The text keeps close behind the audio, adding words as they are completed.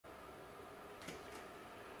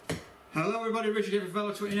Hello everybody, Richard here from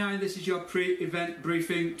Velo29. This is your pre-event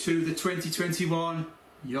briefing to the 2021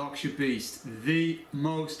 Yorkshire Beast. The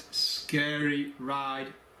most scary ride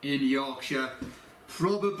in Yorkshire,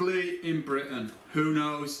 probably in Britain. Who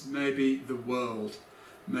knows, maybe the world.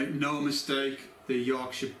 Make no mistake, the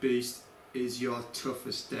Yorkshire Beast is your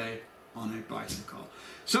toughest day on a bicycle.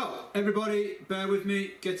 So everybody, bear with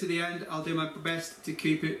me, get to the end. I'll do my best to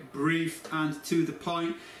keep it brief and to the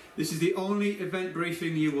point. This is the only event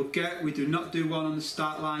briefing you will get. We do not do one on the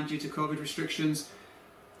start line due to COVID restrictions.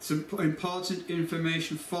 Some important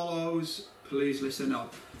information follows. Please listen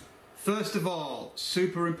up. First of all,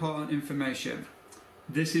 super important information.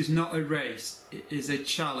 This is not a race, it is a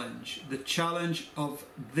challenge. The challenge of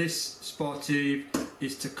this sportive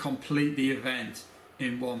is to complete the event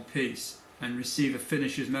in one piece and receive a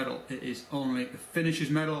finisher's medal. It is only a finisher's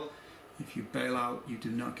medal. If you bail out, you do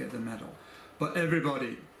not get the medal. But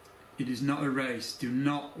everybody, it is not a race. Do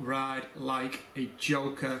not ride like a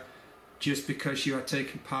joker just because you are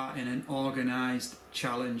taking part in an organised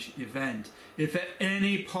challenge event. If at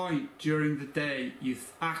any point during the day you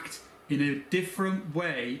act in a different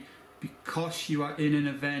way because you are in an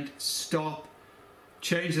event, stop,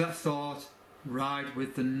 change that thought, ride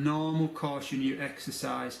with the normal caution you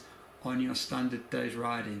exercise on your standard day's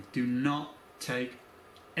riding. Do not take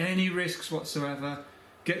any risks whatsoever.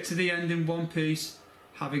 Get to the end in one piece,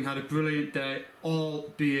 having had a brilliant day,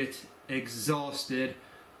 albeit exhausted,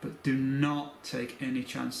 but do not take any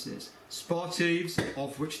chances. Sportives,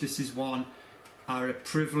 of which this is one, are a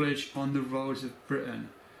privilege on the roads of Britain.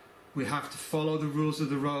 We have to follow the rules of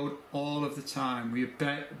the road all of the time. We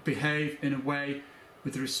behave in a way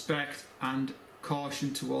with respect and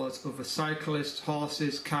caution towards other cyclists,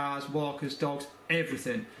 horses, cars, walkers, dogs,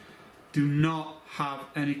 everything. Do not have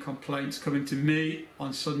any complaints coming to me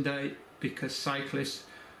on Sunday because cyclists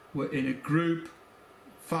were in a group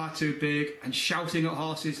far too big and shouting at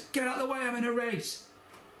horses, "Get out of the way, I'm in a race."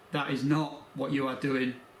 That is not what you are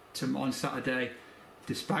doing on Saturday,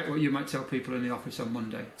 despite what you might tell people in the office on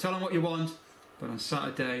Monday. Tell them what you want, but on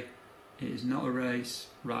Saturday it is not a race.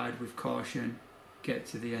 Ride with caution, get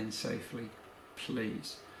to the end safely,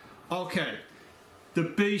 please. Okay, the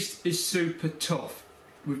Beast is super tough.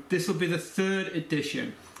 This will be the third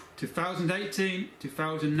edition. 2018,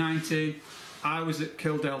 2019, I was at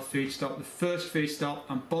Kildale feed stop, the first feed stop,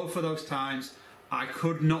 and both of those times I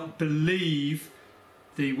could not believe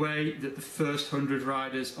the way that the first 100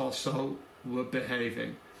 riders or so were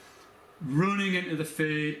behaving. Running into the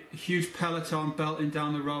feed, a huge peloton belting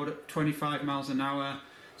down the road at 25 miles an hour,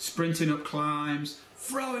 sprinting up climbs,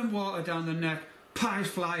 throwing water down the neck, pies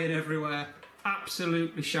flying everywhere,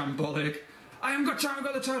 absolutely shambolic. I haven't got time, I've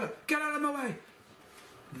got the toilet, get out of my way.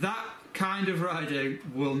 That kind of riding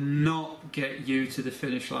will not get you to the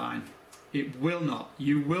finish line. It will not.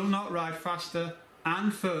 You will not ride faster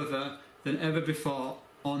and further than ever before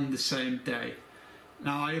on the same day.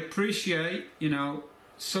 Now I appreciate,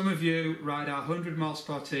 some of you ride our 100-mile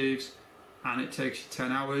sportives and it takes you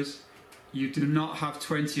 10 hours. You do not have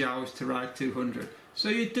 20 hours to ride 200. So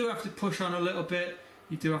you do have to push on a little bit.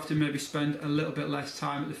 You do have to maybe spend a little bit less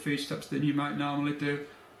time at the feed stops than you might normally do.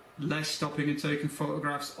 Less stopping and taking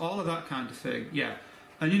photographs, all of that kind of thing, yeah.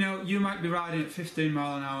 And you might be riding at 15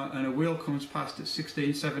 mile an hour and a wheel comes past at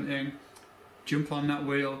 16, 17, jump on that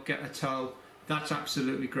wheel, get a tow, that's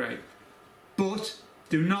absolutely great. But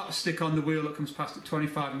do not stick on the wheel that comes past at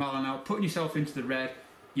 25 mile an hour, putting yourself into the red.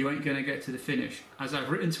 You ain't going to get to the finish. As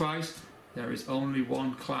I've written twice, there is only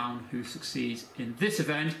one clown who succeeds in this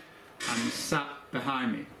event, and he's sat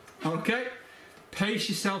behind me. Okay? Pace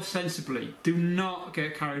yourself sensibly. Do not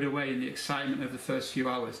get carried away in the excitement of the first few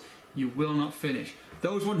hours. You will not finish.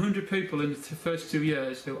 Those 100 people in the first 2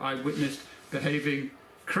 years who I witnessed behaving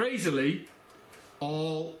crazily,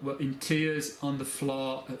 all were in tears on the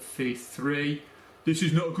floor at feed 3. This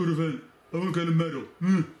is not a good event. I won't get a medal.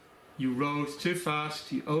 You rode too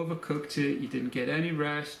fast, you overcooked it, you didn't get any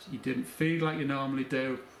rest, you didn't feed like you normally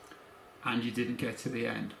do, and you didn't get to the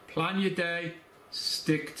end. Plan your day.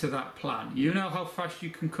 Stick to that plan. You know how fast you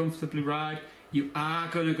can comfortably ride. You are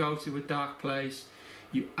going to go to a dark place.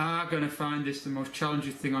 You are going to find this the most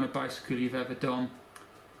challenging thing on a bicycle you've ever done.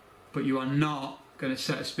 But you are not going to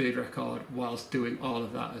set a speed record whilst doing all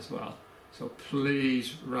of that as well. So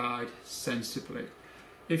please ride sensibly.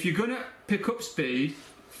 If you're going to pick up speed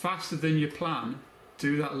faster than you plan,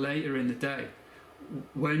 do that later in the day.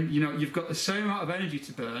 When you've got the same amount of energy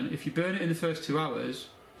to burn, if you burn it in the first 2 hours,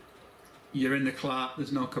 you're in the cart,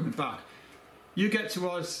 there's no coming back. You get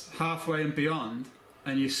towards halfway and beyond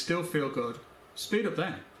and you still feel good, speed up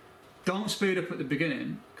then. Don't speed up at the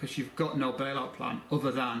beginning because you've got no bailout plan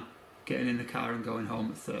other than getting in the car and going home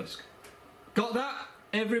at Thirsk. Got that?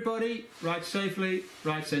 Everybody, ride safely,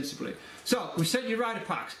 ride sensibly. So, we sent you rider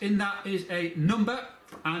packs. In that is a number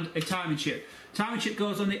and a timing chip. Timing chip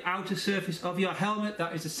goes on the outer surface of your helmet.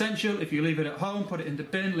 That is essential. If you leave it at home, put it in the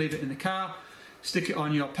bin, leave it in the car, stick it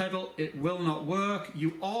on your pedal, it will not work.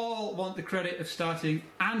 You all want the credit of starting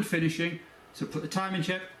and finishing, so put the timing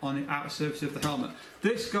chip on the outer surface of the helmet.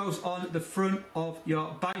 This goes on the front of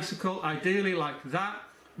your bicycle, ideally like that.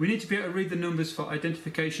 We need to be able to read the numbers for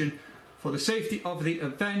identification for the safety of the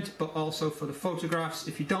event, but also for the photographs.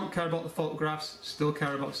 If you don't care about the photographs, still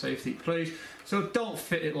care about safety, please. So don't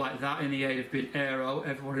fit it like that in the aid of being aero.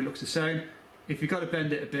 Everybody looks the same. If you've got to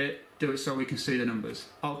bend it a bit, do it so we can see the numbers.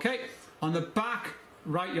 Okay, on the back,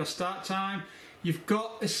 write your start time. You've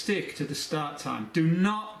got to stick to the start time. Do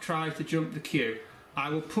not try to jump the queue. I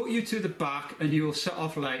will put you to the back and you will set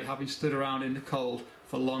off late, having stood around in the cold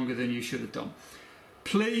for longer than you should have done.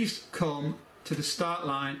 Please come to the start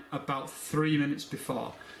line about 3 minutes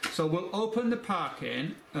before. So we'll open the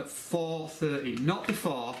parking at 4:30, not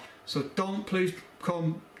before. So don't please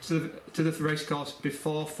come to the race course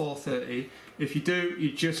before 4:30. If you do,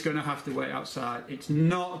 you're just going to have to wait outside. It's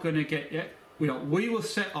not going to get you. We will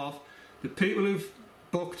set off. The people who've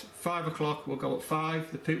booked 5 o'clock will go at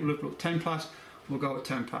 5. The people who've booked 10 past will go at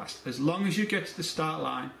 10 past. As long as you get to the start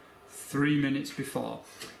line 3 minutes before.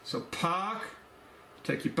 So park,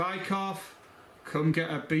 take your bike off, come get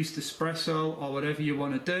a Beast Espresso or whatever you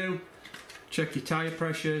want to do, check your tyre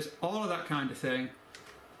pressures, all of that kind of thing,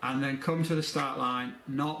 and then come to the start line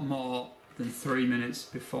not more than 3 minutes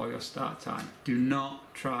before your start time. Do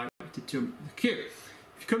not try to jump the queue.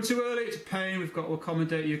 If you come too early, it's a pain. We've got to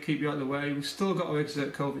accommodate you, keep you out of the way. We've still got to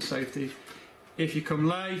exert COVID safety. If you come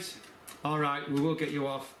late, alright, we will get you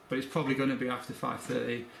off, but it's probably going to be after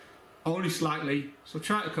 5:30. Only slightly, so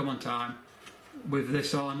try to come on time with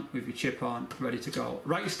this on, with your chip on, ready to go.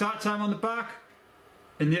 Write your start time on the back.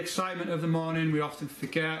 In the excitement of the morning, we often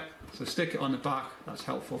forget, so stick it on the back. That's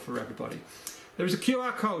helpful for everybody. There is a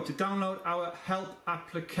QR code to download our help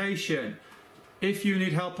application. If you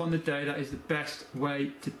need help on the day, that is the best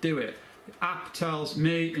way to do it. The app tells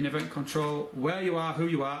me in event control where you are, who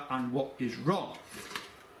you are, and what is wrong.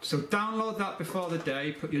 So download that before the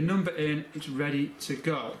day, put your number in, it's ready to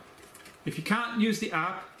go. If you can't use the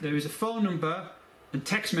app, there is a phone number, and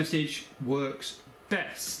text message works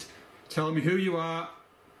best. Tell me who you are,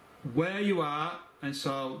 where you are, and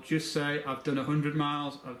so just say I've done 100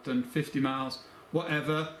 miles, I've done 50 miles,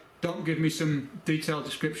 whatever. Don't give me some detailed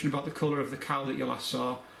description about the colour of the cow that you last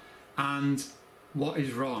saw and what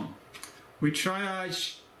is wrong. We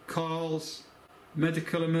triage calls,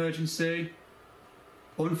 medical emergency,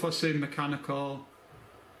 unforeseen mechanical,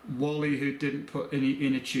 Wally who didn't put any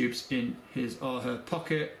inner tubes in his or her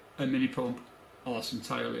pocket, a mini pump or some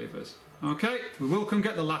tyre levers. Okay, we will come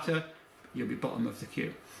get the latter, you'll be bottom of the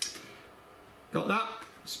queue. Got that?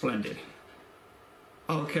 Splendid.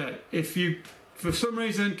 Okay, if you for some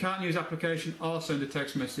reason can't use application or send a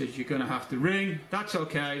text message, you're going to have to ring. That's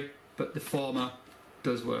okay, but the former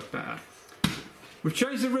does work better. We've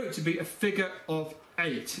changed the route to be a figure of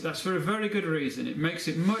 8. That's for a very good reason. It makes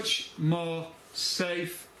it much more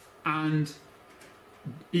safe and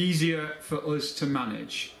easier for us to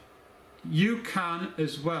manage. You can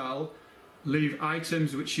as well leave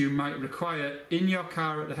items which you might require in your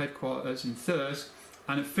car at the headquarters in Thirsk,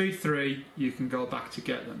 and at feed 3 you can go back to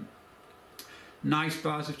get them. Nice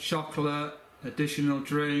bars of chocolate, additional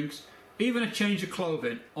drinks, even a change of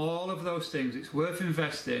clothing, all of those things. It's worth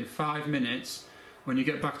investing 5 minutes when you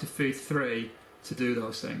get back to feed 3 to do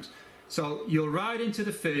those things. So you'll ride into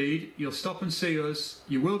the feed, you'll stop and see us,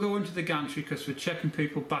 you will go into the gantry because we're checking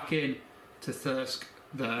people back in to Thirsk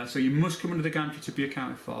there, so you must come into the gantry to be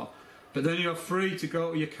accounted for, but then you're free to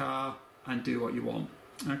go to your car and do what you want.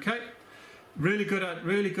 Okay? Really good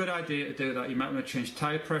idea to do that. You might want to change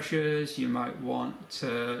tyre pressures, you might want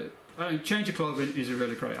to change your clothing is a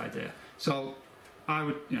really great idea. So I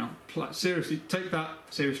would, seriously take that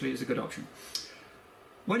seriously as a good option.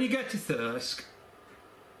 When you get to Thirsk,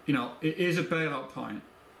 it is a bailout point.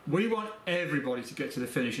 We want everybody to get to the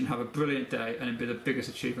finish and have a brilliant day and be the biggest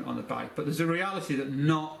achievement on the bike, but there's a reality that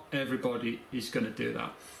not everybody is going to do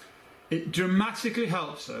that. It dramatically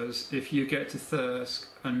helps us if you get to Thirsk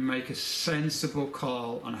and make a sensible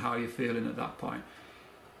call on how you're feeling at that point.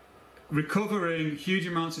 Recovering huge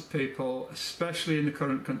amounts of people, especially in the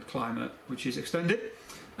current climate, which is extended,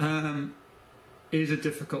 is a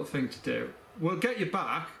difficult thing to do. We'll get you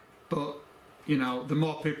back, but the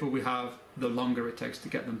more people we have, the longer it takes to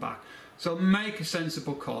get them back. So make a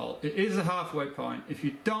sensible call. It is a halfway point. If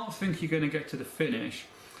you don't think you're going to get to the finish,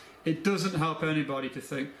 It doesn't help anybody to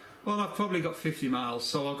think, well, I've probably got 50 miles,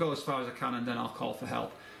 so I'll go as far as I can and then I'll call for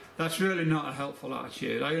help. That's really not a helpful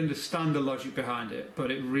attitude. I understand the logic behind it,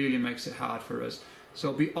 but it really makes it hard for us.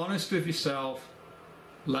 So be honest with yourself,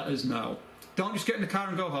 let us know. Don't just get in the car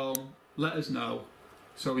and go home, let us know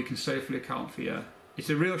so we can safely account for you. It's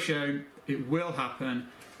a real shame, it will happen.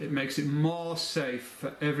 It makes it more safe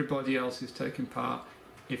for everybody else who's taking part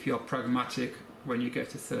if you're pragmatic when you get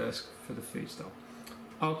to Thirsk for the feed stop.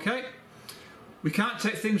 Okay, we can't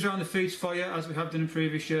take things around the feeds for you as we have done in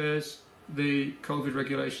previous years. The COVID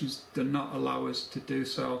regulations do not allow us to do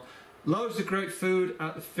so. Loads of great food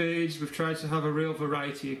at the feeds. We've tried to have a real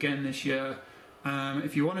variety again this year.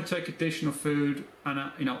 If you want to take additional food,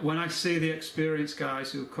 and you know, when I see the experienced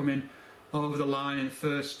guys who come in over the line in the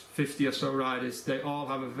first 50 or so riders, they all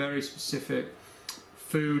have a very specific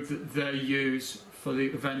food that they use for the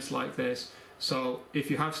events like this. So if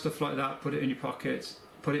you have stuff like that, put it in your pockets,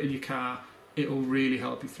 put it in your car, it will really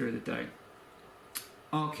help you through the day.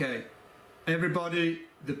 Okay, everybody,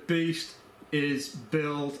 the beast is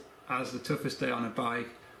billed as the toughest day on a bike.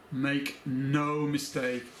 Make no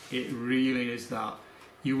mistake, it really is that.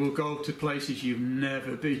 You will go to places you've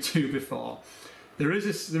never been to before. There is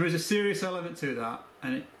a serious element to that,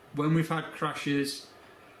 and when we've had crashes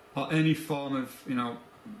or any form of, you know,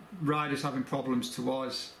 riders having problems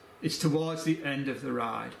it's towards the end of the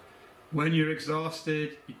ride. When you're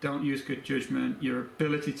exhausted, you don't use good judgment, your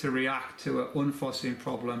ability to react to an unforeseen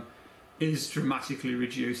problem is dramatically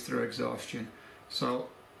reduced through exhaustion. So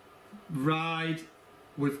ride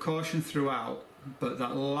with caution throughout, but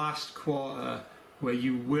that last quarter where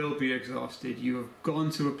you will be exhausted, you have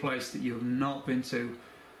gone to a place that you have not been to.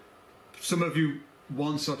 Some of you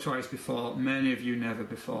once or twice before, many of you never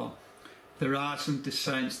before. There are some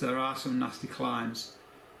descents, there are some nasty climbs.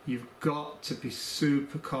 You've got to be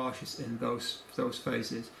super cautious in those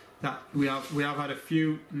phases. That we have had a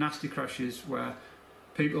few nasty crashes where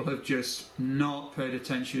people have just not paid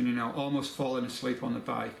attention, you know, almost fallen asleep on the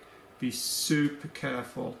bike. Be super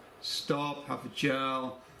careful. Stop, have a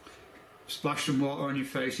gel, splash some water on your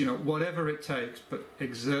face, you know, whatever it takes, but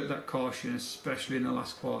exert that caution, especially in the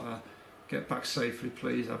last quarter. Get back safely,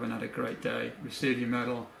 please, having had a great day. Receive your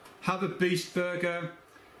medal. Have a beast burger,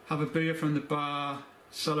 have a beer from the bar,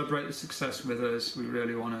 celebrate the success with us. We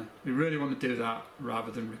really want to do that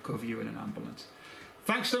rather than recover you in an ambulance.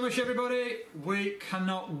 Thanks so much, everybody. We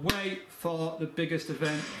cannot wait for the biggest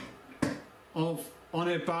event of On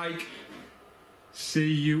a Bike.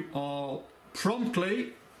 See you all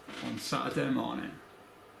promptly on Saturday morning.